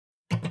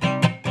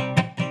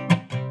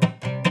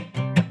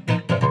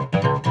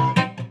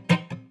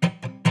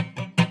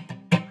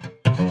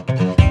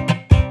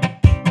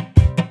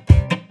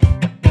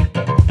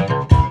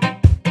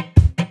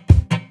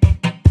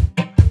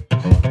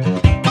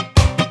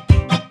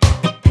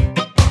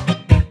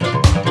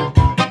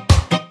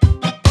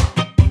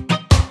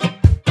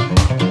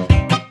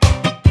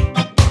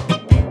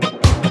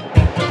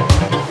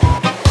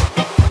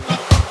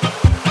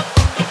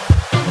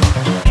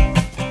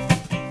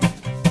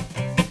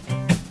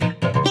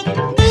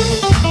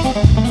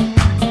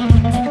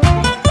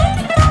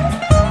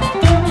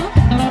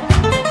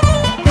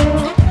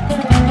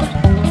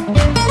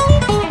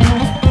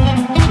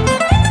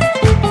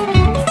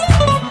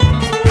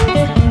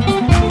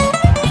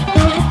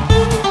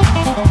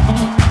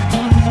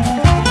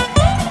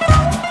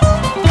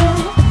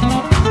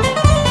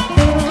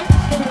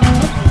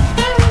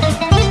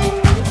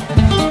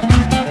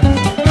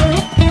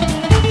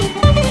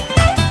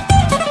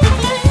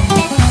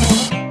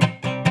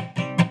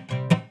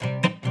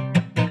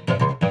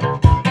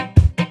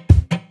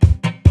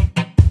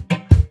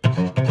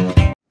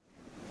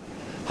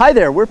Hi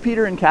there, we're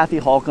Peter and Kathy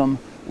Holcombe.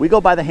 We go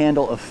by the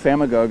handle of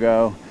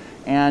Famagogo,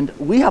 and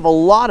we have a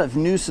lot of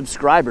new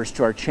subscribers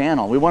to our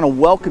channel. We want to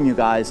welcome you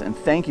guys and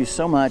thank you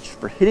so much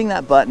for hitting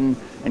that button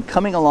and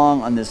coming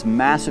along on this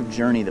massive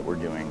journey that we're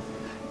doing.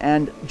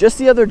 And just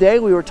the other day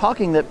we were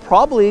talking that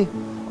probably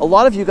a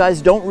lot of you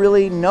guys don't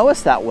really know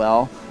us that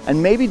well,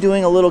 and maybe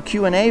doing a little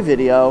Q&A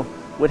video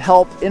would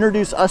help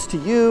introduce us to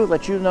you,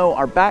 let you know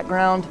our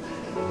background.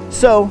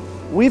 So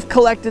we've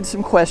collected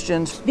some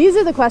questions. These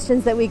are the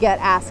questions that we get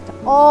asked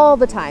all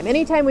the time,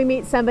 anytime we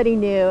meet somebody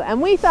new,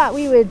 and we thought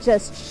we would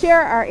just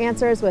share our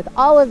answers with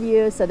all of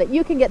you so that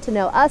you can get to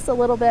know us a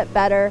little bit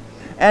better.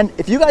 And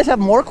if you guys have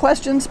more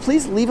questions,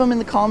 please leave them in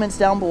the comments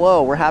down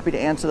below. We're happy to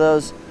answer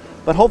those,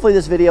 but hopefully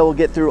this video will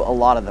get through a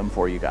lot of them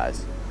for you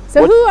guys.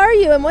 So who are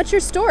you and what's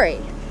your story?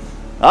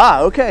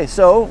 Okay,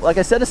 so like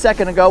I said a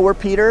second ago, we're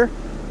Peter.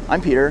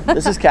 I'm Peter,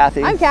 this is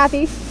Kathy. I'm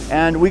Kathy.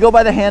 And we go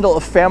by the handle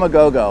of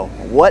Famagogo.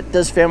 What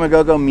does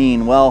Famagogo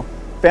mean? Well,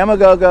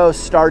 Famagogo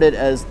started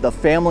as the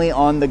family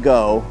on the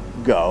go,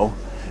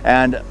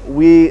 and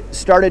we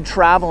started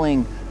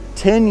traveling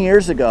 10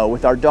 years ago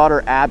with our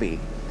daughter Abby.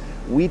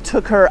 We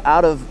took her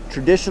out of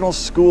traditional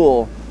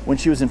school when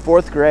she was in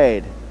 4th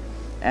grade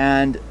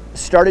and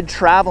started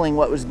traveling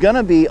what was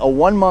gonna be a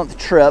 1-month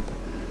trip,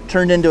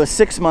 turned into a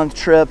 6-month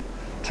trip,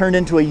 turned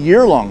into a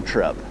year-long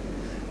trip.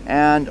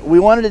 And we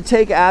wanted to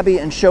take Abby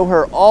and show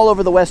her all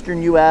over the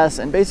Western US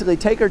and basically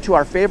take her to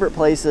our favorite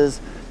places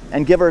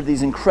and give her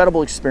these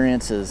incredible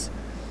experiences.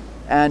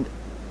 And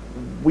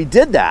we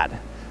did that.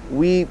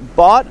 We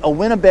bought a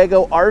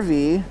Winnebago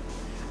RV.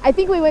 I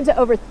think we went to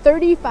over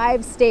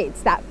 35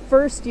 states that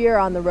first year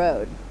on the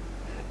road.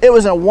 It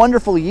was a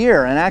wonderful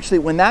year, and actually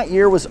when that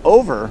year was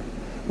over,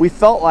 we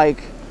felt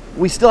like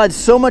we still had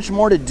so much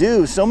more to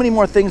do, so many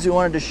more things we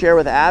wanted to share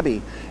with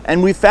Abby.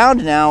 And we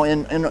found now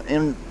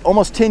in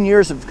almost 10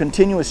 years of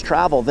continuous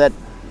travel that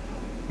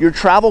your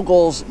travel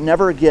goals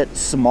never get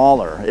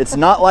smaller. It's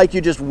not like you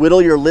just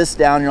whittle your list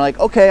down and you're like,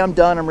 okay, I'm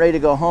done, I'm ready to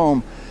go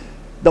home.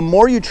 The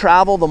more you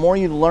travel, the more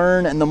you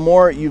learn, and the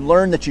more you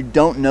learn that you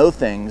don't know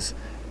things,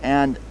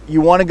 and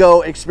you want to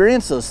go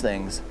experience those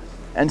things.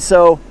 And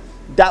so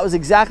that was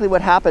exactly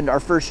what happened our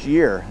first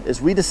year, is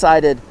we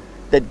decided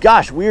that,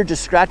 gosh, we were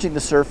just scratching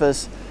the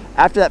surface.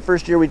 After that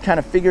first year, we'd kind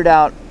of figured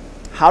out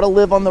how to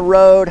live on the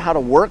road, how to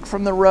work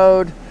from the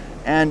road,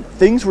 and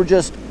things were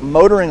just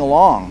motoring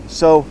along.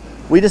 So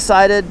we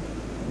decided,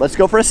 let's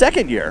go for a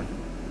second year.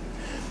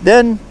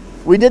 Then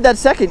we did that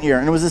second year,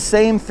 and it was the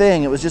same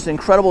thing. It was just an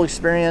incredible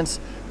experience.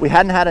 We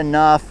hadn't had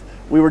enough.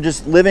 We were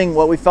just living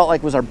what we felt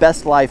like was our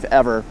best life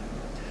ever.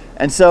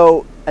 And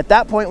so at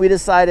that point, we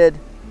decided,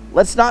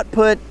 let's not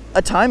put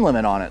a time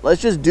limit on it.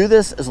 Let's just do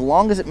this as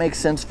long as it makes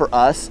sense for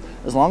us,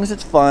 as long as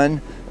it's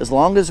fun, as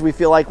long as we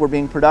feel like we're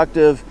being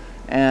productive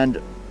and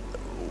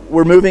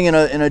we're moving in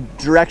a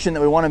direction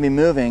that we want to be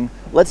moving.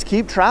 Let's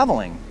keep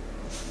traveling.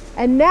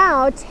 And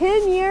now,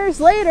 10 years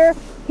later,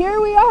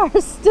 here we are,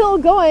 still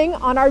going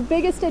on our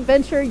biggest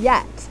adventure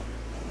yet.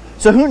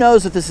 So who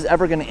knows if this is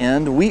ever going to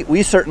end?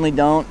 We certainly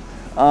don't.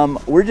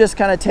 We're just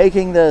kind of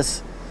taking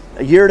this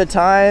a year at a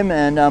time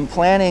and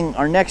planning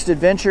our next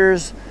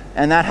adventures,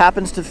 and that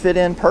happens to fit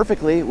in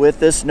perfectly with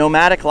this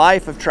nomadic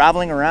life of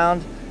traveling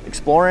around,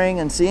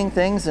 exploring and seeing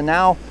things, and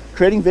now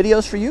creating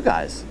videos for you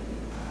guys.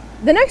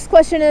 The next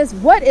question is,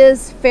 what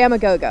is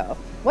Famagogo?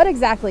 What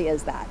exactly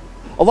is that?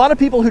 A lot of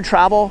people who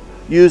travel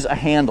use a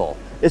handle.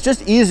 It's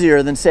just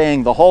easier than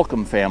saying the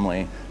Holcombe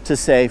family to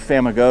say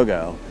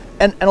Famagogo.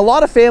 And a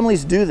lot of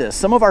families do this.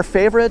 Some of our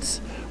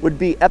favorites would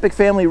be Epic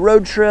Family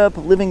Road Trip,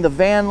 Living the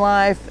Van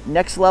Life,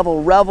 Next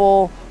Level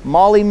Revel,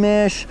 Molly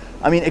Mish.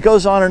 I mean, it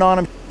goes on and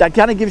on. That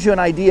kind of gives you an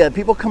idea.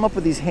 People come up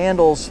with these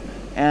handles,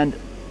 and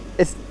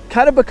it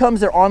kind of becomes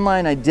their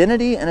online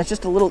identity, and it's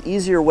just a little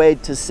easier way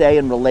to say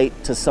and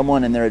relate to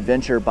someone in their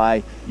adventure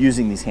by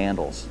using these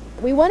handles.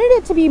 We wanted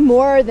it to be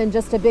more than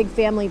just a big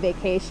family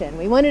vacation.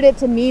 We wanted it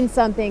to mean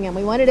something, and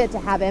we wanted it to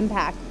have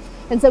impact.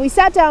 And so we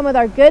sat down with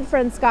our good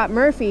friend Scott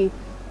Murphy,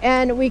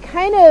 and we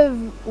kind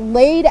of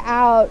laid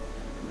out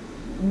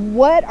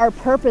what our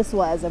purpose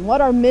was and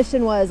what our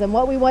mission was and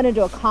what we wanted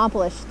to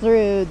accomplish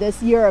through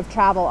this year of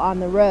travel on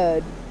the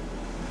road.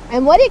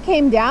 And what it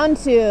came down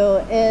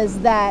to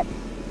is that,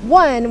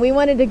 one, we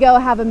wanted to go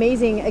have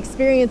amazing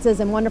experiences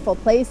in wonderful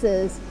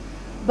places,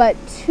 but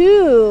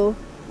two,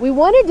 we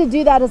wanted to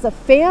do that as a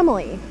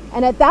family.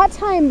 And at that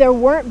time, there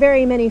weren't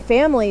very many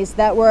families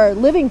that were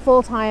living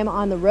full-time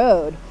on the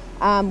road.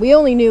 We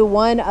only knew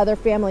one other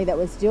family that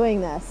was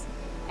doing this.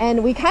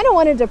 And we kind of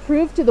wanted to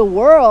prove to the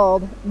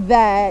world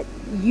that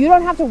you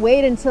don't have to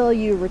wait until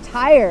you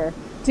retire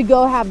to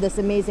go have this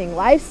amazing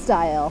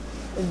lifestyle,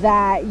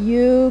 that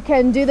you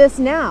can do this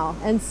now.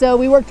 And so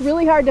we worked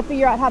really hard to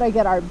figure out how to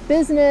get our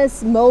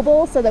business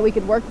mobile so that we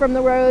could work from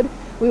the road.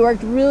 We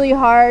worked really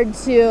hard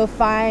to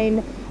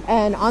find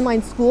an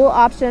online school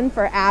option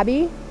for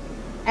Abby.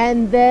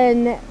 And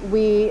then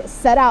we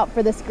set out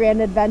for this grand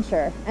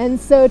adventure. And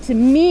so to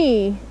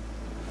me,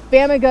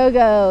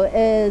 Famagogo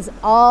is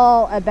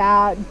all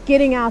about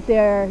getting out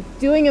there,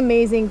 doing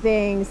amazing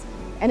things,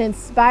 and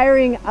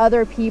inspiring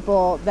other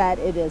people that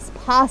it is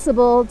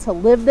possible to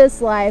live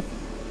this life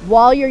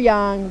while you're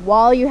young,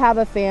 while you have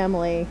a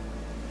family,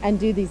 and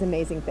do these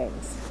amazing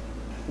things.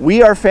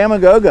 We are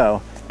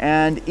Famagogo,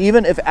 and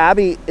even if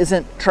Abby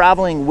isn't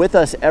traveling with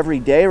us every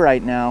day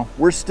right now,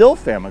 we're still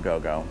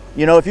Famagogo.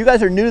 You know, if you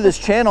guys are new to this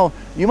channel,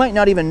 you might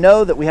not even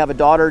know that we have a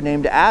daughter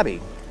named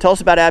Abby. Tell us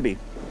about Abby.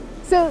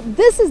 So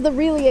this is the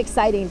really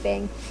exciting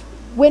thing.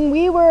 When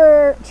we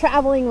were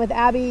traveling with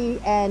Abby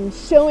and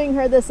showing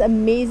her this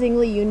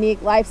amazingly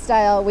unique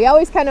lifestyle, we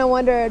always kind of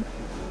wondered,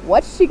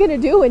 what's she gonna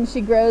do when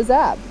she grows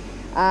up?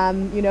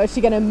 You know, is she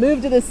going to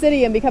move to the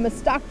city and become a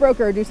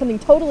stockbroker or do something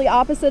totally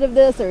opposite of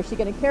this? Or is she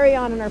going to carry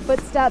on in her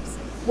footsteps?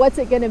 What's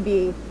it going to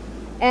be?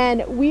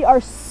 And we are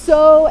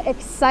so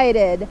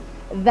excited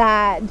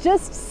that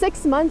just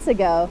 6 months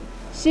ago,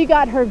 she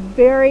got her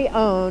very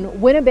own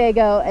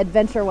Winnebago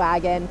adventure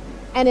wagon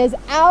and is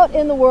out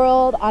in the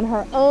world on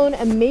her own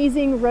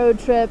amazing road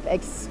trip,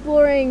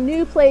 exploring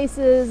new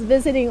places,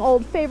 visiting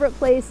old favorite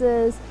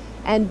places,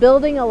 and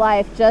building a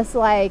life just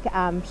like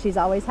she's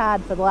always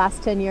had for the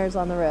last 10 years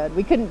on the road.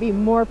 We couldn't be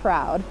more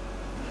proud.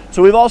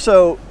 So we've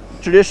also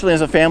traditionally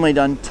as a family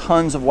done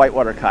tons of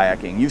whitewater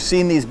kayaking. You've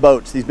seen these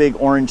boats, these big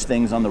orange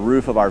things on the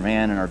roof of our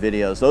van in our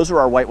videos. Those are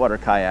our whitewater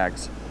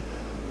kayaks.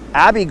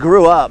 Abby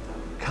grew up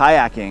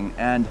kayaking,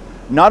 and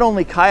not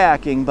only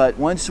kayaking, but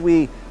once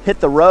we hit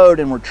the road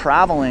and were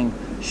traveling,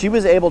 she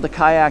was able to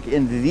kayak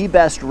in the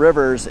best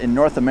rivers in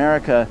North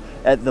America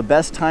at the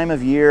best time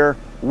of year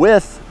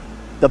with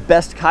the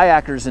best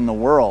kayakers in the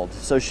world.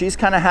 So she's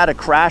kind of had a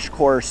crash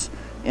course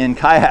in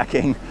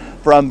kayaking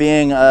from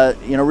being,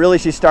 you know, really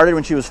she started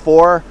when she was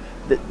 4.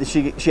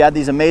 She had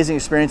these amazing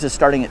experiences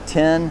starting at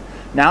 10.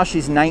 Now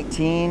she's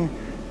 19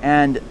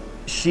 and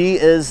she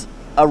is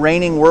a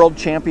reigning world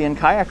champion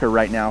kayaker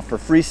right now for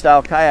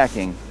freestyle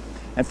kayaking.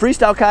 And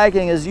freestyle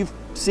kayaking is, you've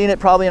seen it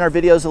probably in our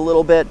videos a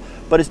little bit,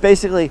 but it's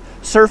basically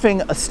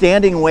surfing a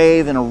standing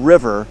wave in a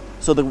river.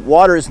 So the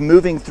water is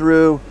moving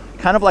through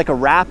kind of like a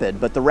rapid,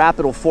 but the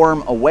rapid will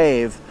form a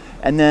wave.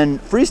 And then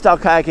freestyle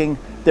kayaking,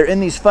 they're in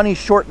these funny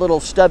short little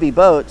stubby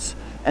boats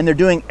and they're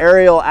doing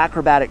aerial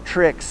acrobatic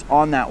tricks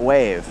on that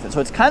wave. And so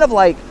it's kind of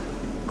like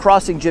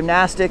crossing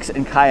gymnastics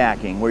and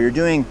kayaking, where you're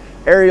doing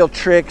aerial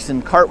tricks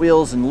and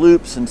cartwheels and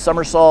loops and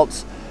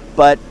somersaults,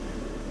 but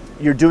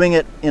you're doing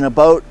it in a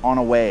boat on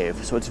a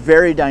wave. So it's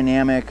very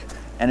dynamic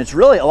and it's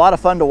really a lot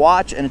of fun to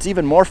watch, and it's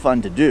even more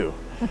fun to do.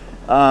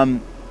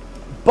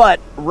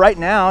 But right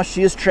now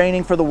she is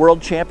training for the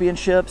World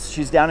Championships.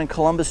 She's down in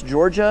Columbus,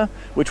 Georgia,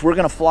 which we're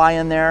gonna fly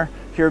in there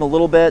here in a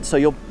little bit. So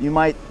you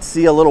might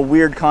see a little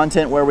weird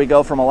content where we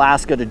go from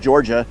Alaska to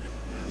Georgia.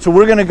 So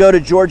we're gonna go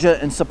to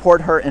Georgia and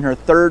support her in her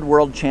 3rd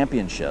World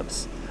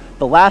Championships.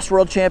 The last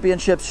World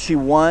Championships, she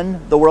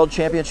won the World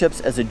Championships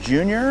as a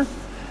junior,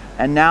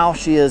 and now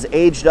she is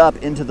aged up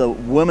into the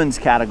women's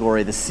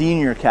category, the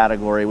senior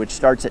category, which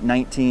starts at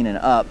 19 and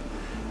up.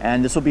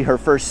 And this will be her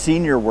first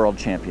senior world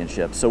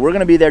championship. So we're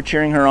gonna be there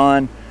cheering her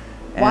on.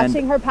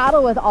 Watching her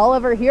paddle with all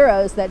of her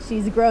heroes that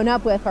she's grown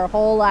up with her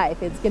whole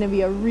life. It's gonna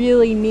be a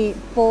really neat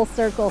full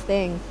circle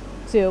thing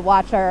to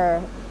watch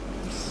her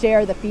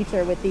share the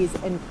feature with these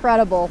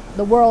incredible,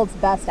 the world's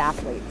best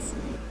athletes.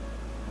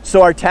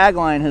 So our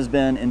tagline has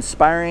been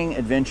inspiring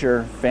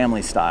adventure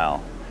family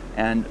style.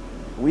 And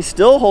we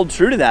still hold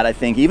true to that, I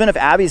think. Even if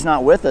Abby's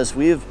not with us,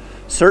 we've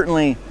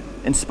certainly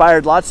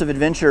inspired lots of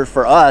adventure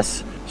for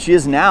us. She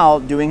is now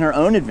doing her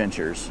own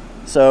adventures.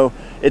 So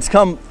it's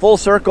come full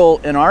circle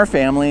in our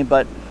family,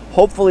 but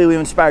hopefully we've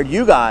inspired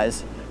you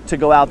guys to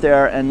go out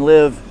there and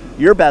live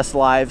your best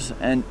lives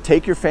and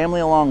take your family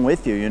along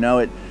with you. You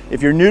know,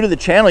 if you're new to the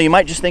channel, you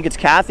might just think it's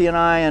Kathy and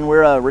I, and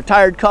we're a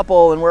retired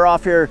couple and we're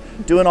off here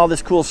doing all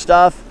this cool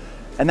stuff.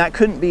 And that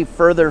couldn't be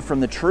further from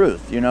the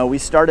truth. You know, we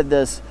started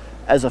this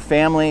as a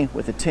family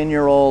with a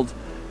 10-year-old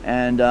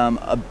and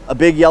a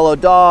big yellow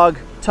dog,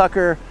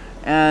 Tucker,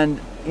 and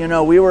you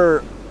know, we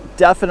were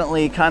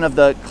definitely kind of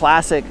the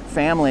classic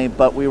family,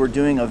 but we were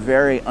doing a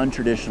very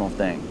untraditional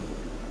thing.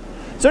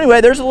 So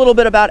anyway, there's a little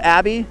bit about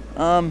Abby.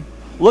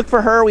 Look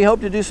for her. We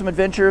hope to do some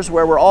adventures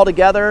where we're all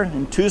together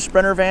in 2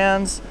 Sprinter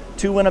vans,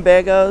 2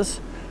 Winnebagos.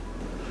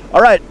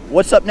 All right,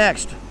 what's up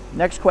next?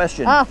 Next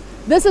question.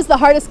 This is the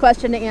hardest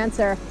question to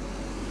answer.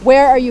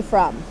 Where are you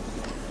from?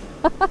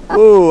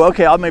 Ooh,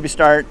 okay, I'll maybe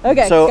start.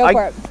 Okay, so go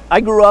for it.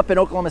 I grew up in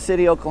Oklahoma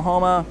City,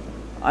 Oklahoma.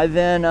 I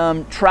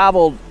then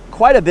traveled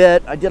quite a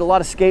bit. I did a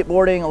lot of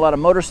skateboarding, a lot of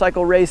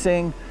motorcycle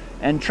racing,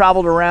 and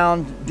traveled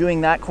around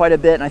doing that quite a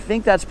bit. And I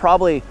think that's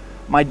probably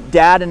my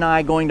dad and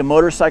I going to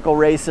motorcycle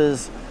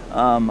races.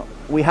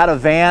 We had a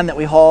van that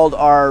we hauled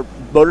our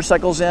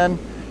motorcycles in,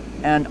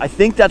 and I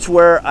think that's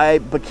where I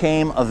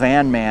became a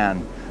van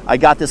man. I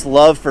got this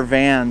love for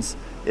vans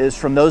is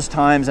from those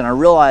times, and I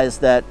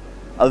realized that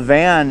a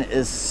van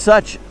is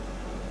such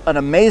an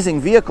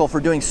amazing vehicle for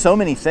doing so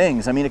many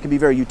things. I mean, it can be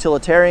very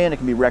utilitarian, it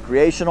can be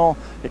recreational,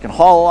 it can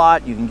haul a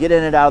lot, you can get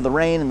in it out of the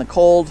rain and the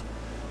cold.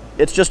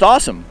 It's just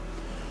awesome.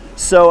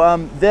 So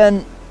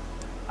then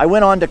I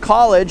went on to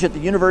college at the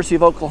University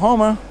of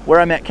Oklahoma, where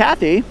I met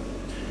Kathy,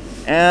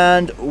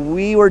 And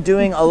we were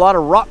doing a lot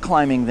of rock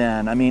climbing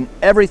then. I mean,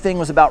 everything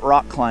was about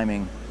rock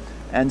climbing.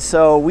 And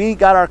so we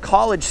got our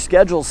college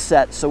schedule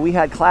set so we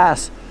had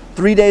class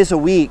 3 days a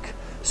week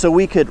so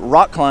we could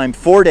rock climb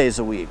 4 days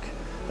a week.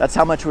 That's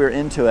how much we were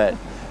into it.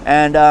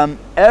 And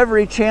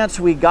every chance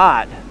we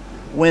got,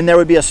 when there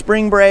would be a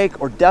spring break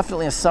or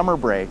definitely a summer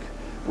break,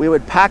 we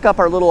would pack up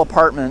our little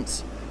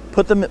apartments,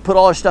 put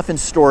all our stuff in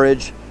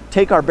storage,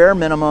 take our bare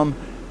minimum,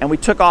 and we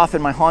took off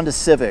in my Honda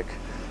Civic.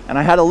 And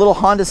I had a little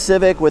Honda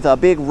Civic with a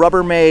big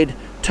Rubbermaid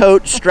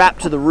tote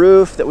strapped to the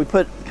roof that we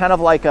put kind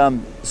of like a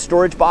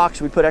storage box.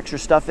 We put extra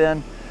stuff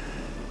in.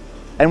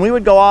 And we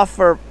would go off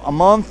for a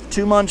month,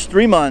 2 months,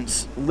 3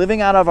 months, living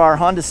out of our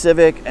Honda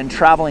Civic and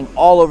traveling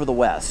all over the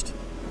West.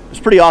 It was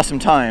a pretty awesome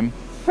time.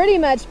 Pretty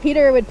much,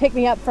 Peter would pick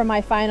me up from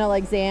my final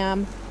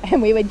exam,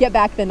 and we would get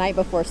back the night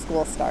before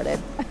school started.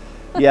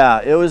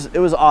 Yeah, it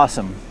was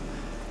awesome.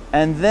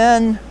 And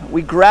then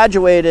we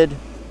graduated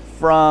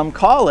from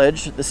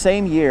college the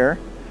same year,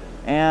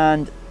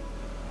 and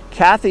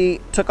Kathy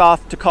took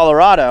off to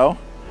Colorado,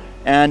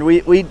 and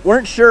we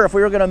weren't sure if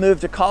we were going to move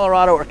to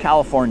Colorado or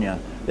California.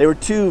 They were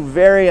two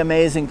very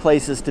amazing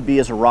places to be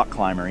as a rock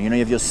climber. You know,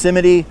 you have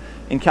Yosemite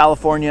in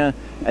California,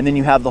 and then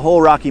you have the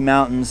whole Rocky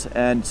Mountains,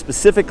 and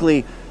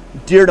specifically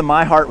dear to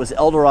my heart was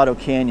El Dorado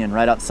Canyon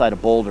right outside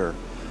of Boulder.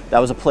 That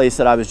was a place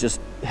that I was just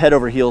head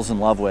over heels in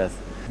love with,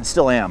 and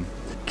still am.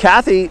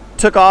 Kathy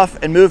took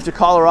off and moved to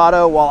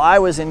Colorado while I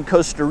was in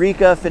Costa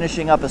Rica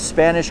finishing up a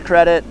Spanish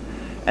credit.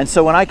 And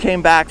so when I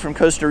came back from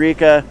Costa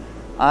Rica,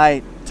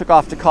 I took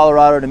off to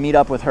Colorado to meet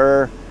up with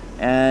her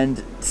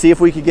and see if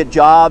we could get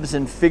jobs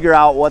and figure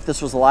out what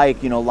this was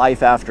like, you know,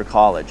 life after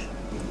college.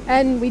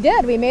 And we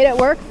did. We made it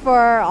work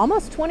for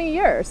almost 20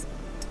 years.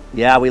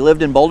 Yeah, we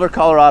lived in Boulder,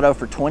 Colorado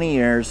for 20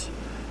 years.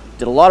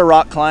 Did a lot of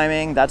rock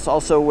climbing. That's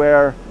also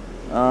where,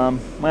 well,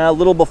 a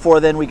little before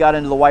then we got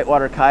into the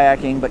whitewater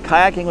kayaking, but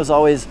kayaking was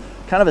always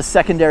kind of a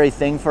secondary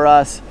thing for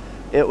us.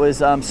 It was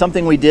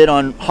something we did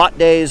on hot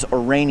days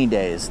or rainy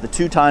days, the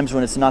two times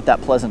when it's not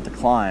that pleasant to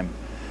climb.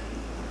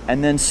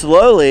 And then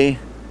slowly,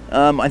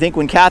 I think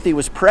when Kathy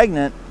was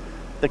pregnant,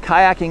 the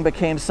kayaking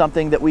became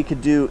something that we could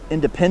do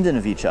independent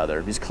of each other.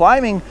 Because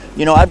climbing,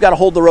 you know, I've got to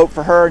hold the rope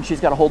for her and she's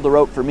got to hold the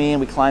rope for me, and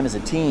we climb as a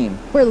team.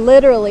 We're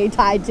literally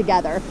tied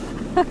together.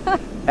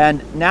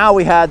 And now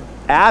we had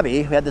Abby,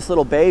 we had this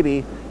little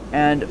baby,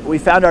 and we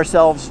found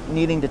ourselves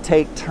needing to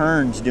take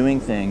turns doing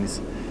things.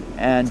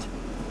 And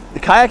the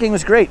kayaking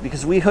was great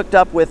because we hooked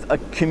up with a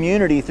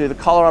community through the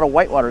Colorado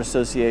Whitewater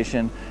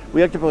Association.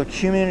 We hooked up with a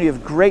community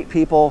of great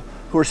people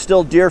who are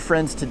still dear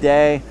friends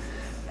today.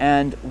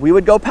 And we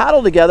would go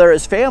paddle together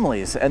as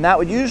families. And that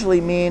would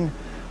usually mean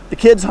the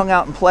kids hung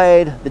out and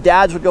played, the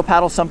dads would go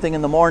paddle something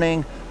in the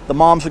morning, the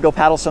moms would go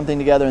paddle something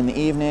together in the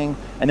evening,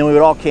 and then we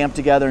would all camp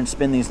together and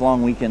spend these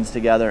long weekends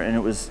together, and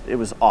it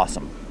was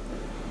awesome.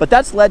 But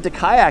that's led to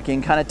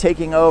kayaking kind of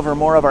taking over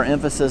more of our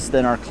emphasis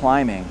than our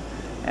climbing.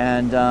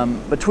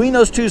 And between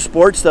those two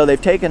sports, though,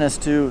 they've taken us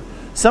to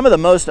some of the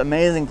most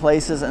amazing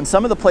places and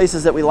some of the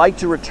places that we like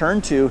to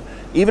return to,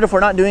 even if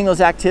we're not doing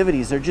those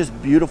activities. They're just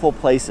beautiful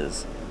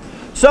places.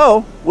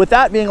 So, with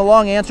that being a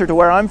long answer to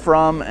where I'm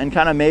from and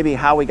kind of maybe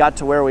how we got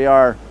to where we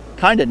are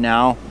kind of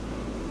now,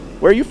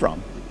 where are you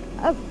from?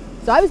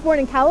 So I was born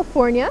in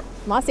California,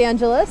 Los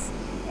Angeles,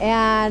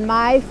 and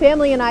my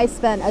family and I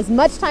spent as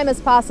much time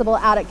as possible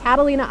out at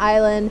Catalina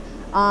Island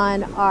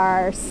on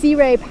our Sea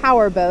Ray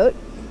powerboat.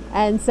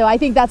 And so I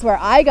think that's where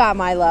I got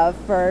my love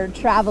for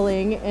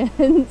traveling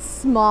in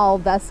small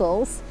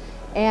vessels.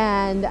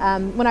 And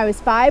when I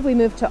was 5, we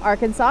moved to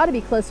Arkansas to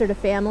be closer to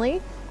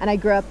family, and I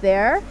grew up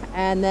there,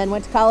 and then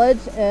went to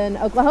college in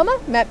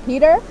Oklahoma, met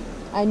Peter,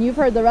 and you've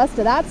heard the rest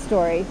of that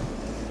story.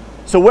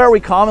 So where we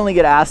commonly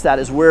get asked that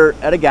is we're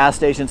at a gas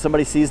station,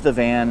 somebody sees the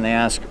van and they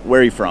ask,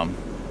 where are you from?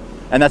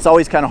 And that's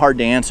always kind of hard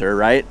to answer,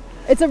 right?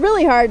 It's a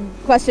really hard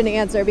question to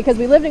answer because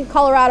we lived in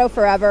Colorado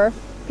forever.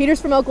 Peter's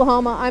from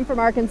Oklahoma, I'm from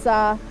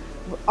Arkansas.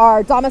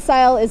 Our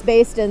domicile is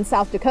based in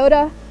South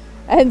Dakota.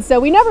 And so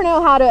we never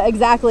know how to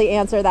exactly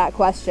answer that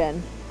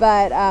question.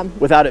 But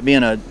without it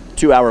being a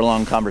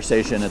 2-hour-long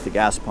conversation at the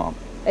gas pump.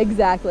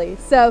 Exactly.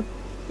 So,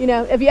 you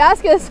know, if you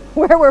ask us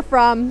where we're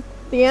from,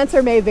 the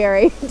answer may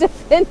vary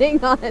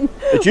depending on.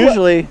 It's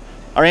usually,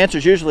 our answer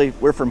is usually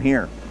we're from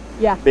here.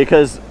 Yeah.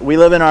 Because we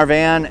live in our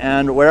van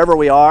and wherever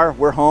we are,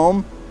 we're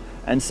home.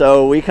 And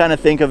so we kind of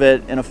think of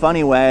it in a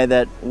funny way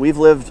that we've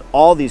lived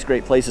all these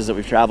great places that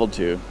we've traveled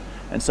to.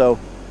 And so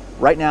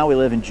right now we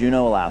live in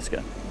Juneau,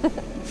 Alaska.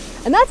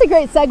 And that's a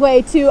great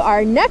segue to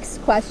our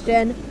next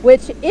question,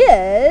 which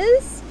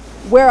is,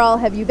 where all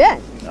have you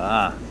been?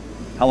 How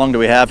long do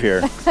we have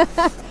here?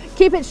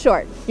 Keep it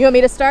short. You want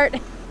me to start?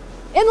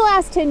 In the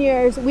last 10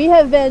 years, we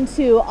have been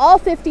to all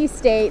 50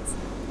 states,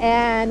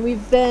 and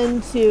we've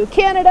been to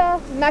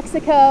Canada,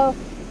 Mexico,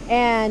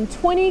 and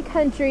 20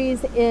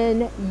 countries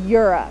in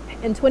Europe.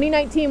 In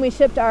 2019, we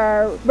shipped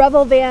our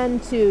Revel van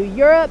to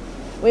Europe.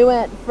 We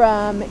went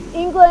from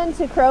England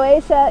to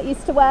Croatia,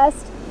 east to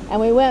west,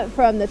 and we went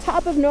from the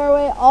top of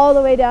Norway all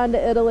the way down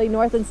to Italy,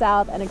 north and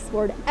south, and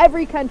explored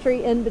every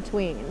country in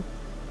between.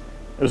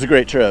 It was a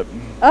great trip.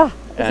 Oh,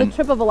 it was a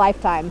trip of a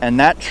lifetime. And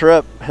that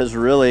trip has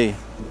really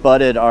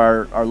budded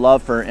our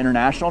love for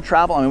international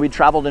travel. I mean, we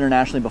traveled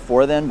internationally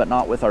before then, but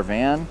not with our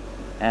van.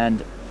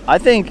 And I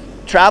think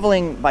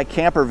traveling by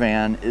camper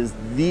van is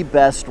the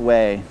best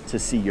way to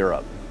see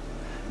Europe.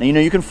 Now, you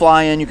know, you can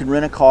fly in, you can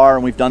rent a car,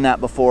 and we've done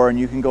that before, and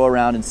you can go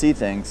around and see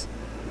things.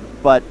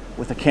 But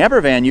with a camper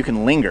van, you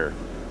can linger,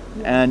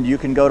 and you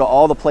can go to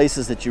all the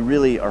places that you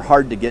really are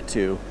hard to get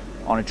to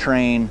on a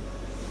train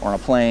or on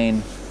a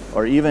plane,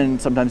 or even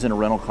sometimes in a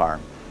rental car,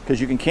 because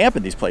you can camp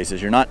in these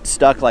places. You're not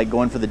stuck like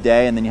going for the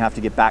day and then you have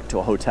to get back to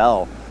a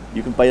hotel.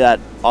 You can play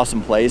that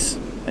awesome place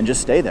and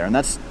just stay there. And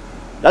that's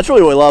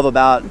really what I love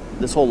about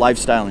this whole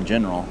lifestyle in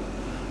general.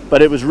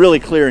 But it was really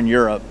clear in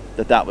Europe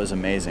that that was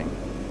amazing.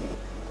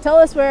 Tell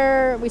us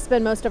where we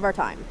spend most of our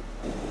time.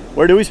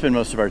 Where do we spend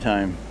most of our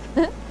time?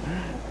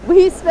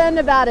 We spend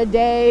about a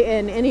day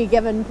in any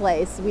given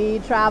place. We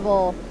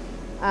travel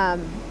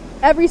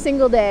every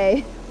single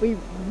day. We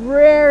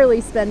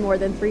rarely spend more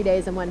than 3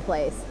 days in one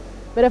place.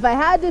 But if I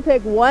had to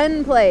pick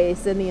one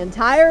place in the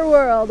entire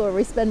world where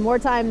we spend more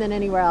time than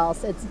anywhere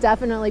else, it's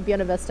definitely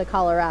Buena Vista,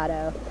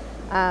 Colorado.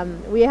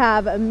 We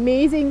have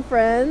amazing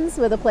friends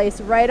with a place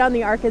right on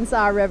the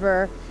Arkansas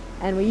River,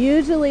 and we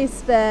usually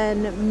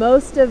spend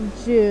most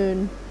of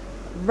June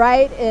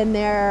right in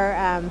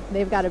there.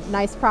 They've got a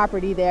nice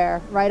property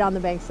there right on the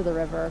banks of the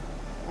river,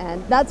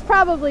 and that's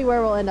probably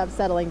where we'll end up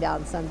settling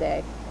down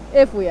someday,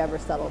 if we ever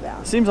settle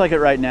down. Seems like it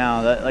right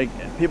now. That, like,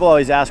 people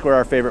always ask where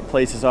our favorite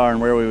places are and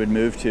where we would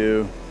move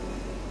to.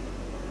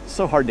 It's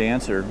so hard to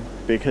answer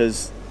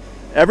because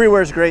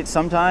everywhere's great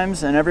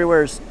sometimes and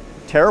everywhere's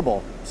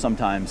terrible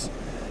sometimes.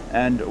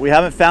 And we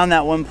haven't found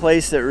that one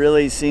place that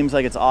really seems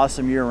like it's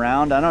awesome year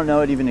round. I don't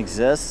know it even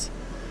exists,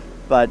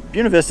 but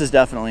Buena Vista is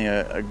definitely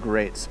a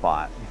great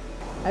spot.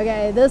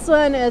 Okay, this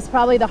one is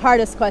probably the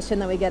hardest question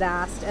that we get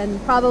asked,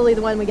 and probably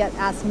the one we get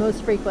asked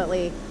most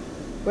frequently.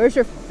 Where's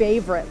your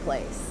favorite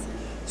place?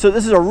 So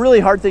this is a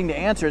really hard thing to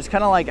answer. It's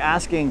kind of like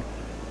asking,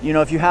 you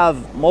know, if you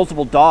have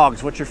multiple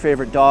dogs, what's your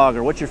favorite dog,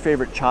 or what's your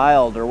favorite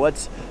child, or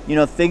what's, you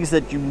know, things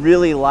that you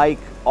really like,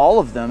 all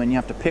of them, and you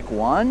have to pick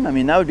one. I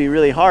mean, that would be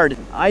really hard.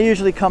 I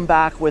usually come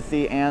back with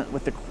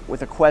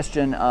the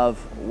question of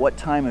what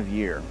time of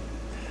year,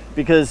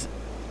 because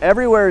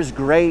everywhere is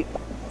great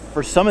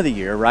for some of the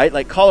year, right?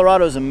 Like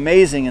Colorado is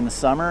amazing in the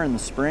summer and the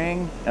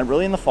spring and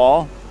really in the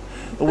fall.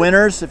 The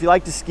winters, if you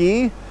like to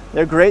ski,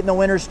 they're great in the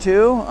winters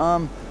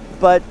too.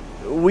 But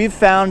we've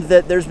found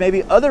that there's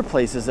maybe other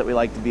places that we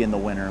like to be in the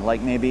winter,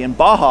 like maybe in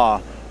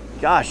Baja.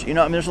 Gosh, you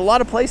know, I mean, there's a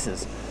lot of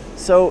places.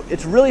 So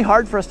it's really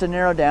hard for us to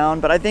narrow down,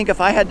 but I think if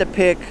I had to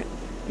pick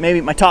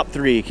maybe my top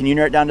three, can you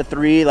narrow it down to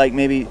three? Like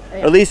maybe,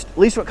 or at least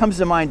what comes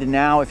to mind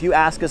now. If you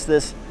ask us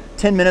this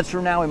 10 minutes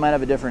from now, we might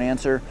have a different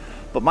answer.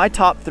 But my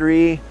top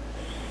three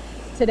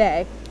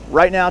today,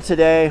 right now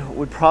today,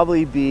 would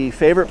probably be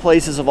favorite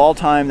places of all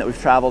time that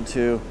we've traveled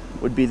to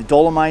would be the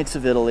Dolomites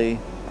of Italy.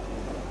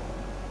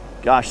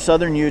 Gosh,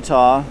 southern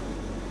Utah.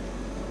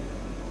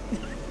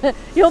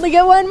 You only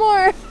get one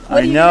more.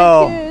 What I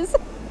know. Are you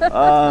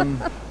gonna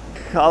choose?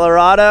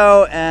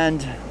 Colorado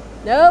and.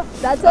 Nope,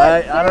 that's it.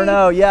 I don't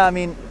know. Yeah, I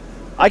mean,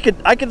 I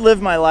could live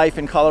my life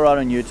in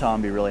Colorado and Utah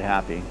and be really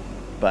happy.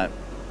 But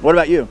what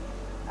about you?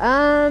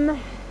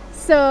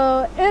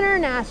 So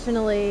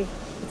internationally,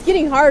 it's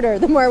getting harder.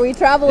 The more we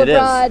travel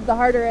abroad, the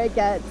harder it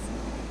gets.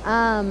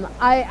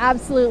 I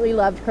absolutely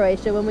loved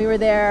Croatia when we were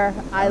there.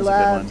 I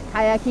loved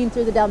kayaking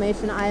through the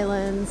Dalmatian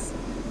Islands.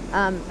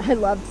 I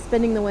loved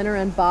spending the winter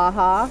in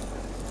Baja.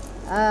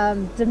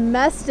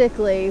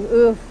 Domestically,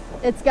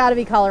 it's got to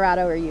be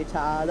Colorado or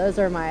Utah. Those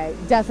are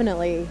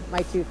definitely my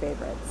two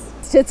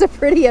favorites. It's a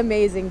pretty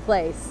amazing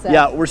place. So.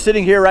 Yeah, we're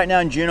sitting here right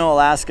now in Juneau,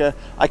 Alaska.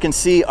 I can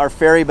see our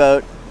ferry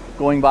boat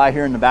going by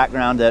here in the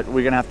background that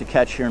we're gonna have to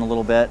catch here in a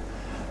little bit.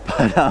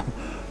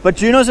 But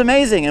Juneau's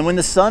amazing, and when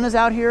the sun is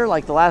out here,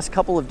 like the last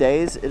couple of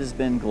days, it has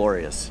been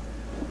glorious.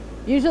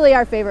 Usually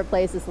our favorite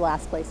place is the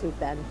last place we've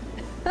been.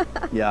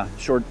 Yeah,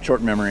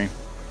 short memory.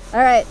 All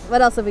right,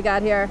 what else have we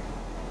got here?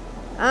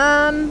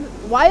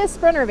 Why a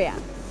Sprinter van?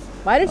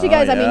 Why don't you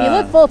guys, I mean, you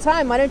live full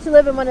time, why don't you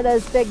live in one of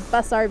those big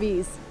bus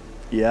RVs?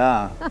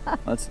 Yeah,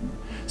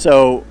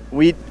 so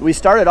we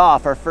started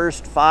off our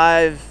first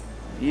 5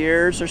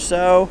 years or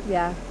so.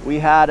 Yeah. We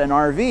had an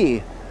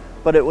RV,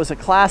 but it was a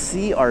Class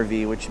C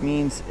RV, which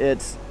means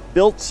it's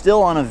built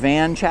still on a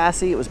van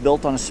chassis. It was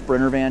built on a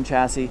Sprinter van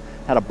chassis,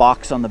 had a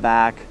box on the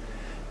back,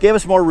 gave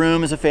us more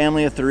room as a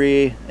family of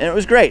 3, and it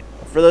was great.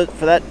 For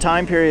that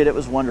time period, it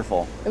was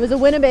wonderful. It was a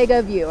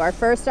Winnebago View. Our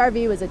first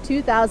RV was a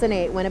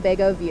 2008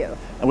 Winnebago View.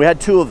 And we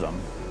had 2 of them.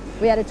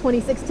 We had a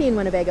 2016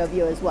 Winnebago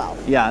View as well.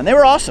 Yeah, and they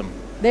were awesome.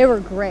 They were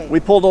great. We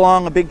pulled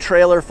along a big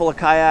trailer full of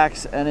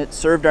kayaks, and it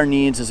served our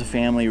needs as a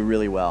family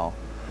really well.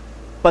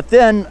 But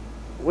then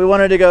we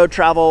wanted to go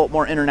travel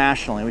more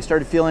internationally. We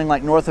started feeling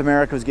like North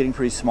America was getting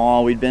pretty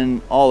small. We'd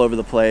been all over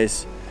the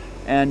place.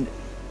 And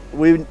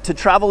to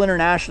travel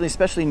internationally,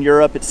 especially in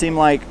Europe, it seemed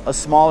like a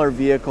smaller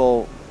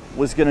vehicle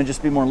was going to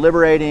just be more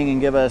liberating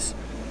and give us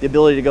the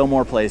ability to go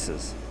more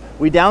places.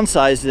 We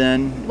downsized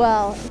then.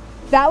 Well,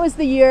 that was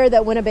the year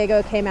that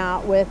Winnebago came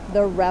out with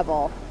the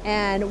Revel.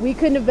 And we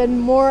couldn't have been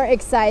more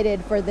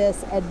excited for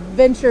this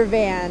adventure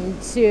van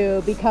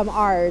to become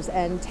ours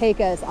and take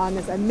us on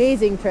this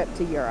amazing trip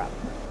to Europe.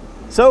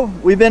 So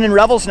we've been in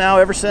Revels now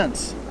ever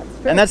since. That's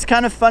true. And that's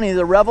kind of funny.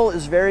 The Revel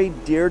is very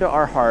dear to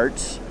our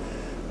hearts.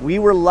 We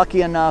were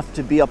lucky enough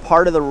to be a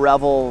part of the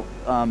Revel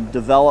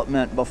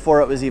development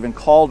before it was even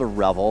called a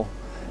Revel.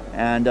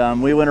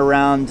 And we went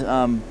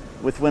around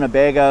with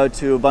Winnebago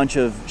to a bunch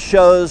of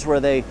shows where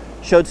they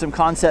showed some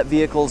concept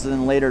vehicles and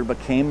then later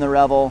became the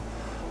Revel.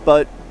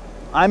 But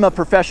I'm a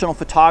professional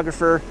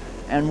photographer,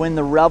 and when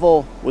the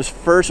Revel was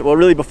first, well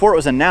really before it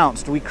was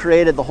announced, we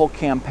created the whole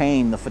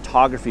campaign, the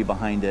photography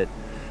behind it,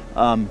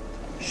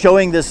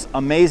 showing this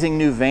amazing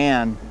new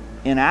van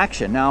in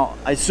action. Now,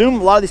 I assume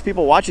a lot of these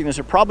people watching this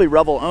are probably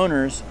Revel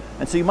owners,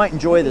 and so you might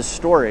enjoy this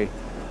story.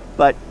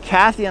 But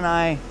Kathy and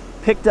I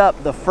picked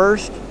up the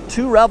first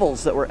 2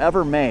 Revels that were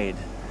ever made,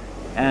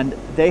 and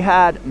they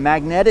had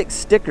magnetic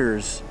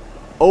stickers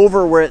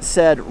over where it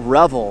said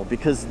Revel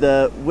because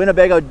the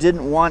Winnebago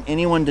didn't want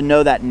anyone to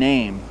know that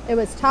name. It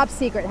was top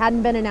secret,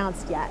 hadn't been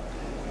announced yet.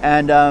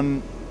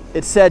 And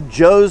it said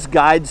Joe's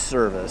Guide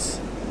Service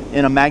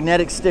in a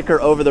magnetic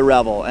sticker over the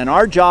Revel. And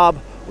our job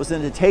was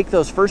then to take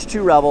those first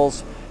 2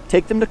 Revels,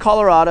 take them to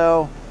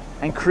Colorado,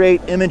 and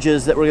create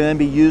images that were going to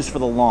be used for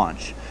the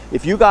launch.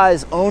 If you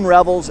guys own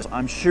Revels,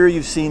 I'm sure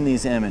you've seen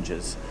these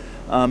images.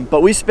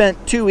 But we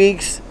spent 2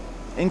 weeks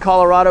in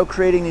Colorado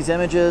creating these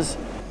images,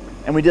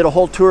 and we did a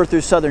whole tour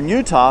through southern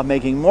Utah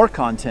making more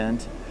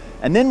content.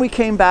 And then we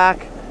came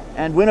back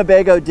and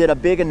Winnebago did a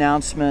big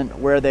announcement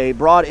where they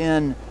brought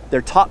in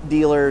their top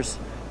dealers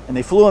and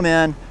they flew them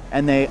in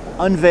and they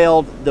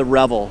unveiled the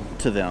Revel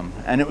to them.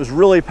 And it was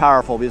really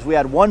powerful because we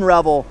had one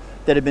Revel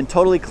that had been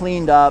totally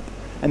cleaned up,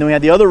 and then we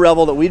had the other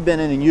Revel that we'd been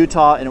in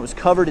Utah, and it was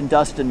covered in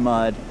dust and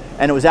mud,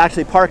 and it was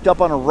actually parked up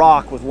on a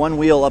rock with one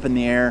wheel up in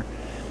the air.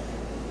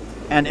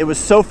 And it was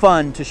so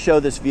fun to show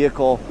this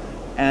vehicle.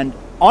 And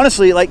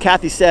honestly, like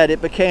Kathy said,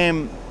 it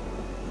became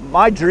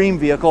my dream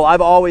vehicle.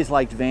 I've always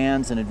liked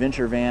vans and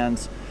adventure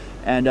vans.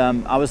 And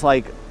I was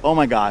like, oh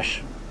my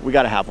gosh, we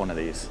got to have one of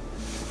these.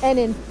 And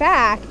in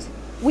fact,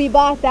 we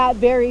bought that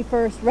very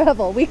first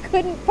Revel. We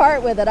couldn't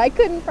part with it. I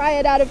couldn't pry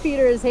it out of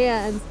Peter's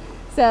hands.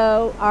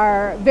 So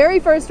our very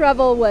first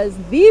Revel was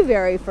the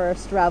very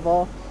first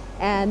Revel.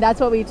 And that's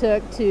what we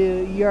took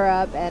to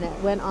Europe, and it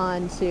went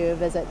on to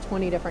visit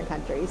 20 different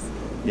countries.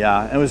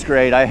 Yeah, it was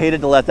great. I hated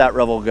to let that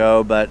Revel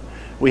go, but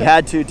we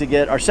had to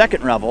get our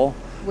second Revel,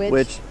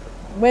 which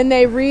when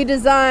they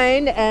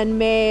redesigned and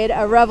made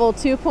a Revel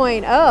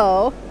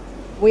 2.0,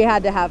 we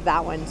had to have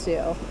that one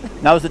too.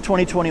 That was the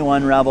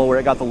 2021 Revel where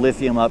it got the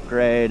lithium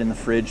upgrade and the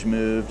fridge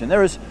moved. And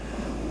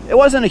it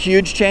wasn't a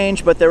huge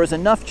change, but there was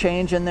enough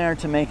change in there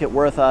to make it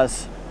worth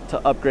us to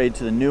upgrade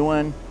to the new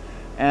one.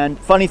 And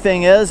funny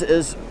thing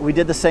is we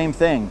did the same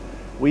thing.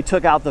 We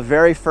took out the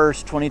very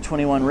first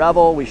 2021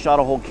 Revel, we shot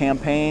a whole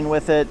campaign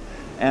with it,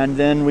 and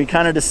then we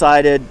kind of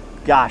decided,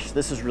 gosh,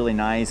 this is really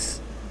nice.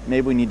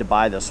 Maybe we need to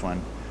buy this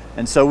one.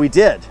 And so we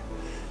did.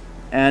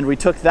 And we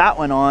took that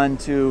one on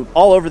to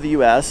all over the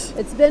US.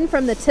 It's been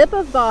from the tip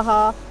of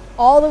Baja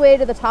all the way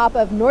to the top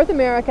of North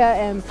America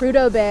and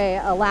Prudhoe Bay,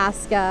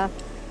 Alaska,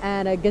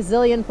 and a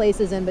gazillion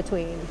places in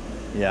between.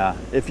 Yeah,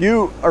 if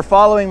you are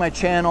following my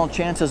channel,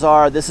 chances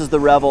are this is the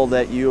Revel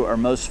that you are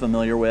most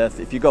familiar with.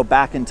 If you go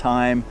back in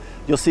time,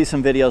 you'll see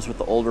some videos with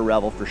the older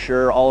Revel for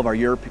sure, all of our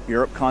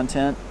Europe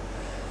content.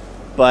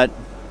 But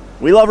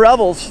we love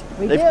Revels.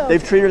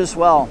 They've treated us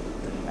well.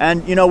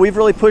 And you know, we've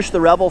really pushed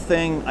the Revel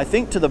thing, I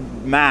think, to the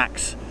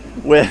max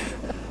with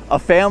a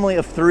family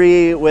of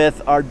 3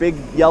 with our big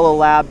yellow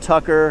lab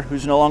Tucker,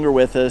 who's no longer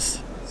with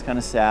us. It's kind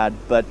of sad,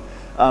 but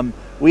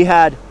we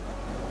had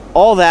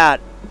all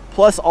that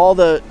plus all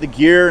the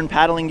gear and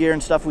paddling gear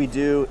and stuff we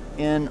do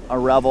in a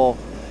Revel,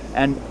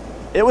 and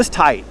it was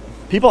tight.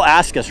 People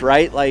ask us,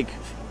 right? Like,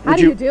 how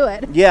do you do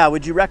it? Yeah,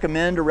 would you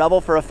recommend a Revel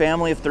for a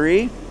family of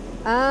 3?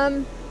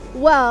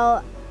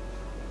 Well,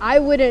 I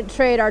wouldn't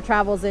trade our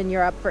travels in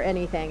Europe for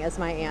anything is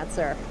my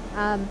answer.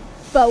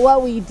 But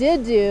what we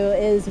did do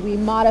is we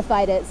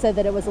modified it so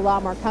that it was a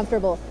lot more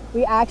comfortable.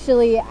 We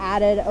actually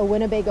added a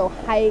Winnebago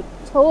hike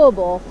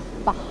towable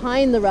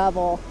behind the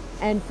Revel,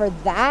 and for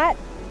that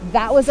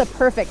was a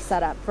perfect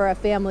setup for a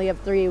family of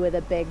 3 with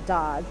a big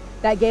dog.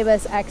 That gave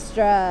us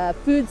extra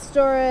food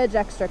storage,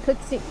 extra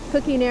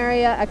cooking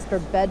area, extra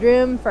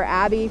bedroom for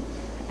Abby.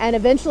 And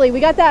eventually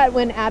we got that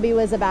when Abby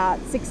was about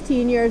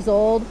 16 years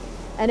old,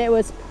 and it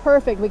was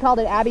perfect. We called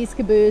it Abby's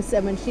caboose,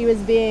 and when she was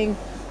being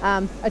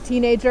a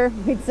teenager,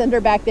 we'd send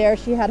her back there.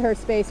 She had her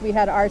space, we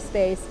had our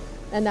space,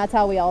 and that's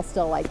how we all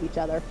still like each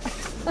other.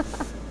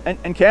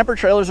 and camper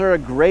trailers are a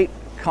great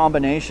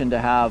combination to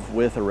have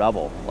with a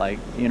Revel. Like,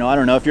 you know, I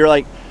don't know if you're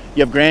like,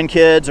 you have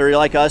grandkids, or you're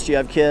like us, you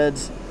have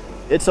kids.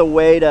 It's a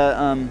way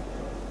to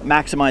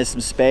maximize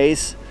some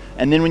space.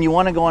 And then when you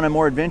want to go on a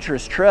more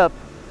adventurous trip,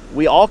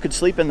 we all could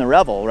sleep in the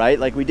Revel, right?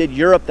 Like we did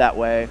Europe that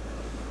way.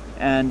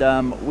 And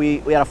we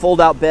had a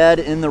fold-out bed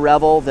in the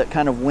Revel that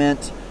kind of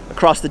went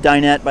across the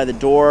dinette by the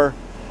door.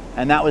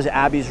 and that was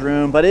Abby's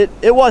room, but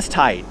it was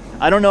tight.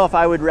 I don't know if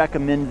I would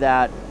recommend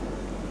that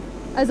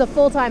as a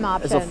full-time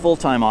option. As a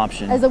full-time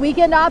option. As a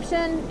weekend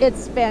option,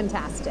 it's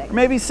fantastic.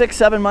 Maybe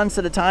 6-7 months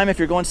at a time if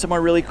you're going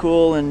somewhere really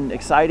cool and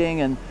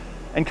exciting, and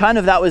kind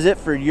of that was it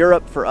for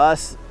Europe for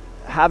us.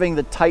 Having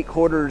the tight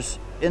quarters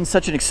in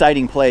such an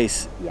exciting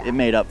place, it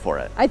made up for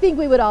it. I think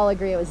we would all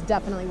agree it was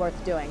definitely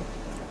worth doing.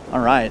 All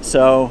right,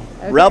 so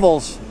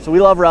Revels. So we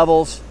love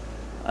Revels.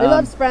 We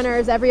love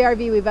Sprinters. Every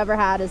RV we've ever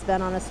had has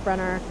been on a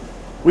Sprinter.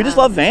 We just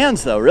love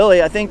vans, though.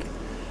 Really, I think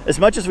as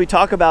much as we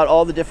talk about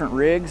all the different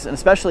rigs, and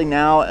especially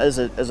now as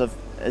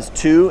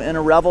two in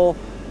a Revel,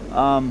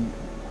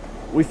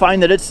 we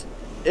find that it's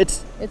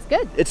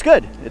good. It's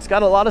good. It's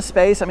got a lot of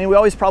space. I mean, we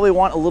always probably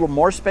want a little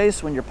more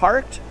space when you're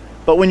parked,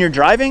 but when you're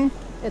driving,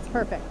 it's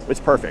perfect. It's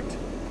perfect.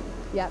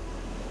 Yep.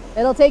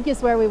 It'll take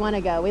us where we want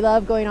to go. We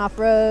love going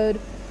off-road.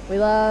 We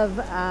love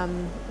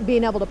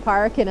being able to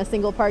park in a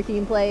single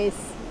parking place.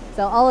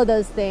 So all of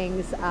those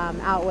things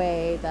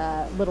outweigh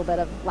the little bit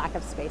of lack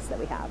of space that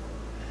we have.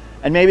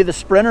 And maybe the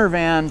Sprinter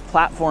van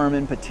platform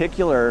in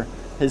particular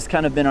has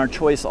kind of been our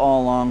choice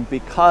all along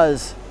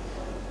because,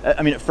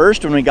 I mean, at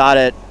first when we got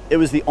it, it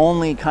was the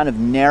only kind of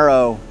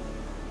narrow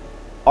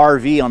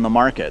RV on the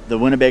market. The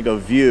Winnebago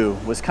View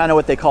was kind of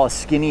what they call a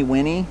skinny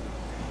Winnie.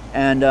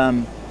 And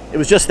it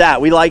was just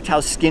that. We liked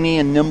how skinny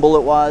and nimble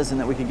it was and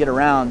that we could get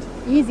around.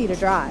 Easy to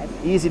drive.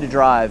 Easy to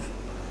drive.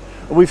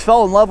 We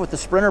fell in love with the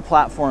Sprinter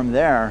platform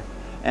there,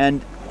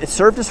 and it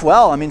served us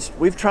well. I mean,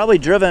 we've probably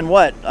driven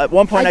what? At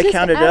one point I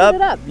counted it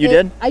up. You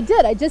did? I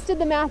did. I just did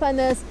the math on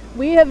this.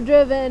 We have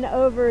driven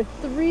over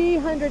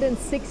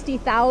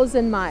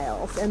 360,000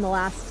 miles in the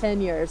last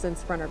 10 years in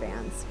Sprinter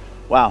vans.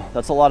 Wow,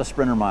 that's a lot of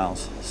Sprinter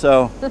miles.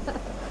 So,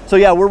 so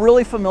yeah, we're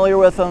really familiar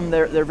with them.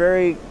 They're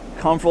very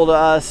comfortable to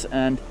us,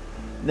 and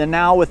then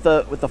now with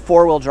the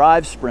four-wheel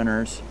drive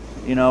Sprinters,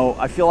 you know,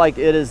 I feel like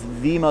it is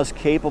the most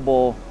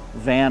capable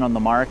van on the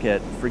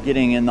market for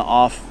getting in the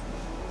out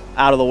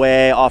of the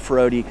way,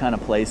 off-roady kind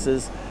of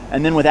places.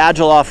 And then with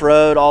Agile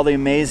Off-Road, all the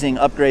amazing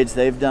upgrades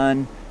they've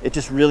done, it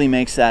just really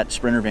makes that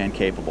Sprinter van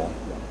capable.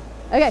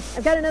 Okay,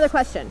 I've got another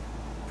question.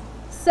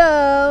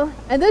 So,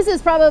 and this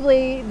is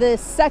probably the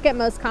second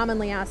most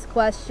commonly asked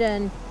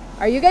question.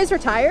 Are you guys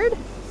retired?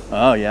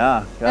 Oh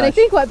yeah, gosh. And I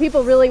think what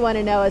people really want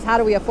to know is how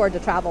do we afford to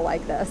travel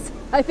like this?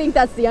 I think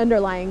that's the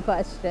underlying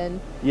question.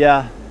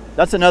 Yeah,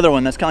 that's another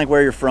one. That's kind of like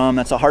where you're from.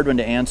 That's a hard one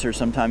to answer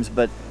sometimes,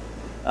 but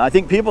I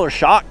think people are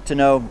shocked to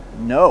know,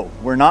 no,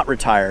 we're not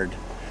retired.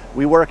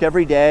 We work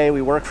every day.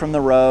 We work from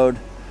the road.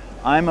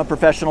 I'm a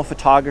professional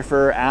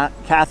photographer.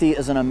 Kathy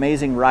is an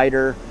amazing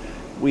writer.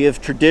 We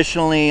have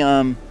traditionally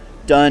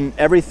done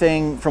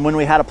everything from when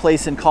we had a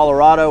place in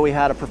Colorado. We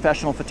had a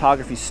professional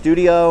photography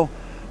studio.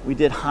 We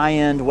did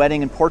high-end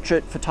wedding and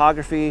portrait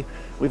photography.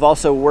 We've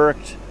also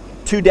worked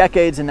 2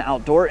 decades in the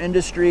outdoor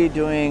industry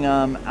doing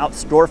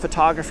outdoor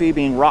photography,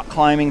 being rock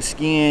climbing,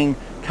 skiing,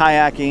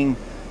 kayaking,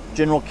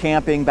 general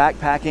camping,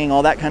 backpacking,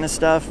 all that kind of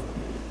stuff.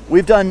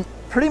 We've done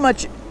pretty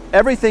much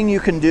everything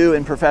you can do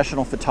in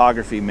professional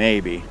photography,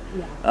 maybe,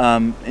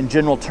 in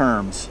general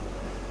terms.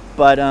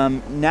 But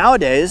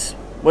nowadays,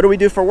 what do we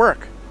do for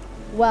work?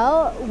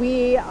 Well,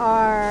 we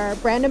are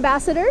brand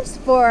ambassadors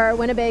for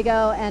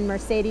Winnebago and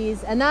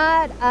Mercedes, and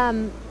that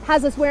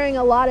has us wearing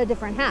a lot of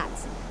different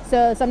hats.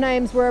 So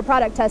sometimes we're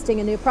product testing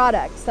a new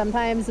product.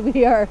 Sometimes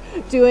we are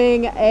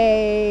doing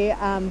a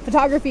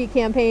photography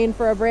campaign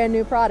for a brand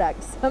new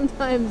product.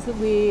 Sometimes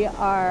we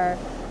are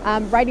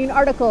writing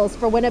articles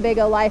for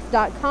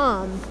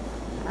WinnebagoLife.com.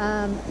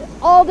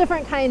 All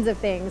different kinds of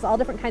things, all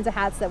different kinds of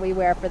hats that we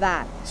wear for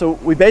that. So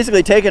we've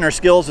basically taken our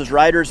skills as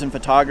writers and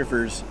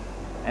photographers,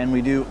 and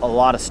we do a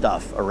lot of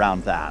stuff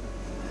around that.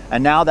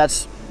 And now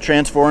that's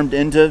transformed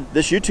into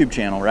this YouTube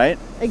channel, right?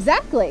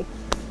 Exactly.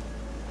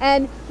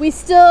 And we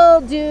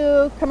still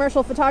do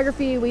commercial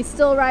photography. We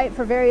still write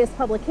for various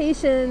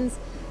publications.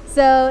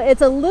 So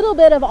it's a little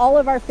bit of all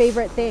of our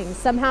favorite things.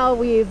 Somehow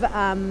we've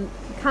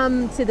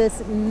come to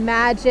this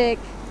magic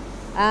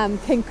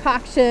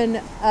concoction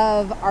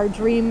of our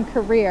dream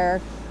career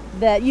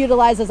that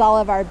utilizes all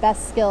of our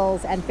best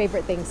skills and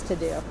favorite things to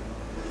do.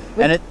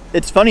 And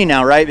it's funny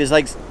now, right? It's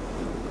like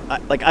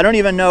I don't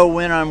even know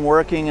when I'm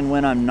working and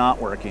when I'm not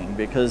working,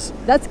 because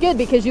that's good,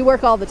 because you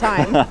work all the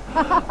time.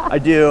 I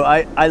do.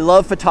 I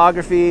love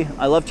photography.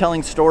 I love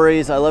telling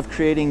stories. I love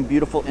creating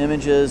beautiful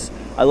images.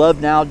 I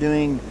love now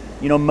doing,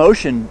 you know,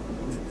 motion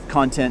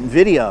content and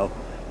video,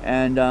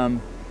 and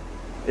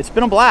it's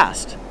been a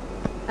blast.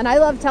 And I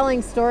love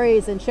telling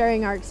stories and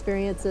sharing our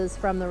experiences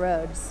from the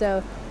road.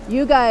 So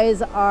you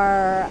guys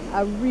are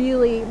a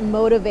really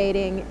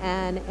motivating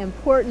and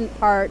important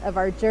part of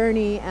our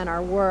journey and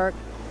our work.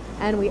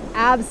 And we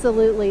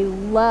absolutely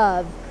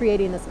love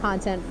creating this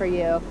content for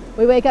you.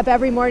 We wake up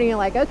every morning and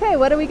like, okay,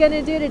 what are we going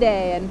to do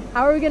today? And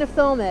how are we going to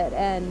film it?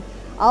 And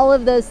all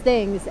of those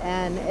things.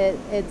 And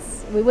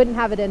we wouldn't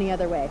have it any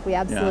other way. We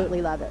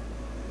absolutely love it.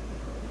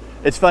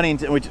 It's funny.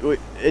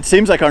 It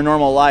seems like our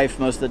normal life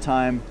most of the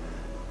time.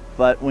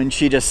 But when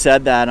she just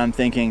said that, I'm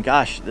thinking,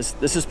 gosh,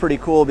 this is pretty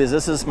cool, because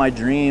this is my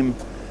dream.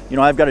 You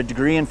know, I've got a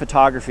degree in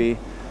photography.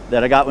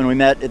 that I got when we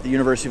met at the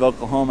University of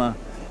Oklahoma.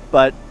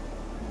 But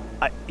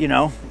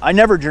I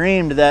never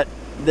dreamed that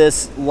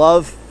this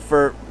love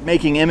for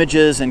making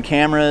images and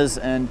cameras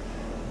and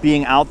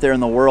being out there in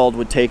the world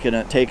would taken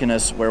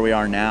us where we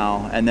are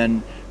now. And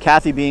then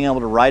Kathy being able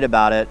to write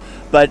about it,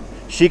 but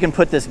she can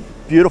put this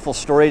beautiful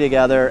story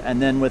together,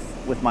 and then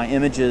with my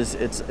images,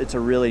 it's a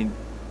really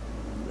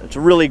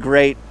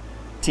great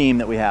team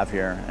that we have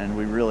here, and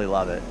we really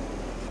love it.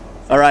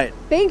 All right.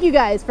 Thank you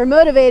guys for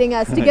motivating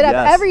us to get up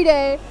Yes. every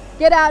day,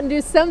 get out and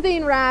do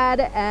something rad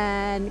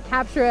and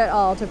capture it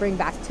all to bring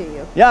back to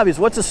you. Yeah, because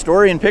what's a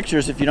story in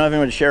pictures if you don't have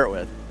anyone to share it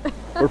with?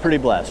 We're pretty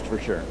blessed, for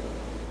sure.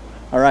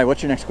 All right,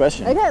 what's your next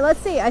question? Okay, let's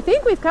see. I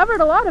think we've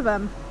covered a lot of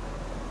them.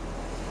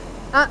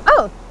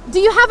 Do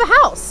you have a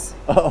house?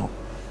 Oh,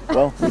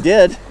 well, we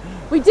did.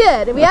 We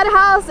did. We had a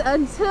house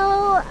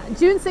until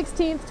June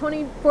 16th,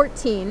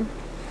 2014.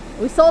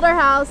 We sold our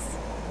house,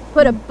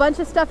 put a bunch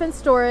of stuff in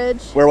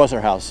storage. Where was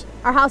our house?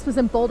 Our house was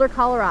in Boulder,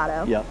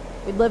 Colorado. Yep.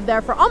 We lived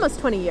there for almost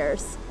 20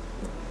 years.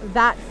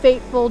 That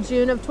fateful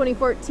June of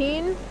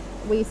 2014,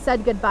 we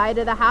said goodbye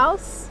to the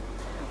house.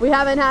 We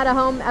haven't had a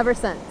home ever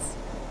since.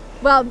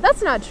 Well,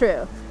 that's not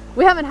true.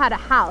 We haven't had a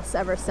house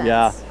ever since.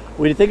 Yeah,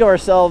 we think of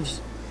ourselves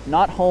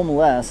not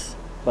homeless,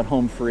 but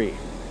home free.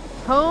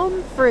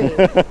 Home free.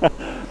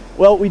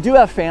 Well, we do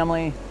have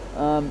family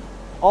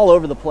all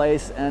over the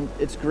place, and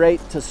it's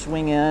great to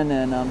swing in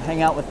and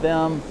hang out with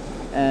them.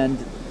 And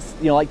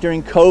like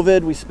during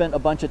COVID, we spent a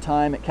bunch of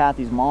time at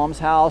Kathy's mom's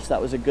house.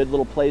 That was a good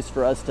little place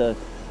for us to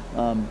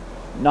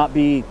not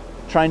be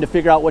trying to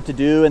figure out what to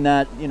do in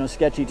that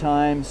sketchy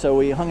time. So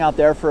we hung out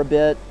there for a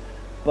bit,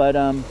 but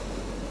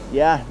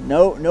yeah,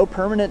 no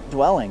permanent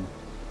dwelling.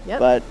 Yep.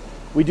 But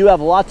we do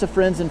have lots of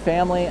friends and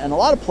family, and a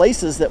lot of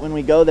places that when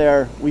we go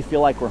there, we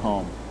feel like we're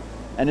home.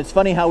 And it's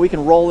funny how we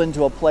can roll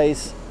into a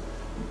place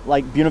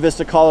like Buena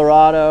Vista,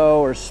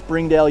 Colorado, or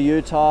Springdale,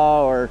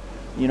 Utah, or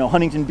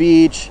Huntington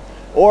Beach,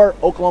 or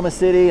Oklahoma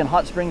City and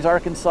Hot Springs,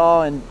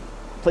 Arkansas, and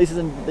places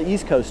in the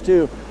East Coast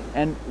too.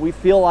 And we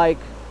feel like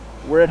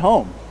we're at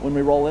home when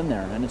we roll in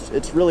there, and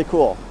it's really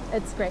cool.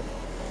 It's great.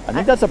 I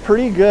think that's a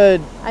pretty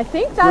good I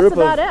think that's group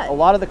about of it. a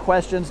lot of the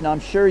questions. Now I'm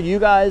sure you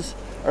guys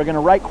are going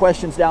to write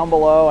questions down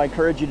below. I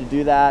encourage you to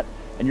do that,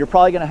 and you're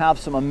probably going to have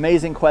some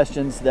amazing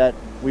questions that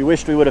we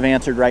wished we would have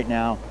answered right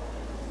now.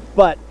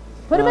 But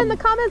Put them in the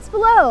comments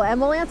below, and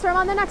we'll answer them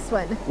on the next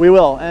one. we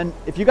will. And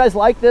if you guys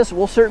like this,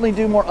 we'll certainly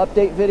do more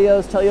update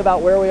videos, tell you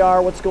about where we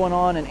are, what's going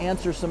on, and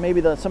answer some of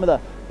the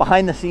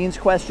behind the scenes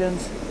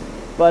questions.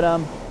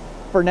 But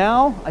for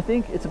now, I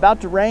think it's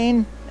about to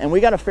rain, and we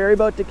got a ferry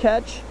boat to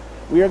catch.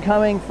 We are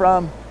coming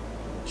from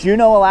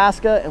Juneau,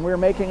 Alaska, and we're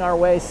making our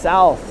way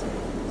south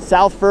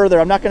further.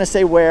 I'm not going to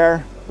say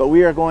where, but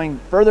we are going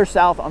further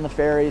south on the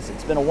ferries.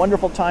 It's been a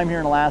wonderful time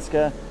here in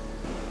Alaska.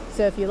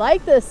 So if you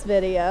like this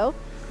video,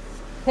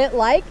 hit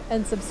like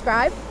and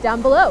subscribe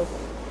down below.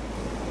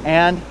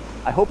 And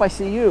I hope I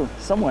see you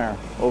somewhere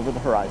over the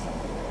horizon.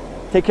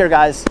 Take care,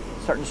 guys.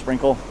 It's starting to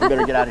sprinkle. We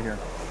better get out of here.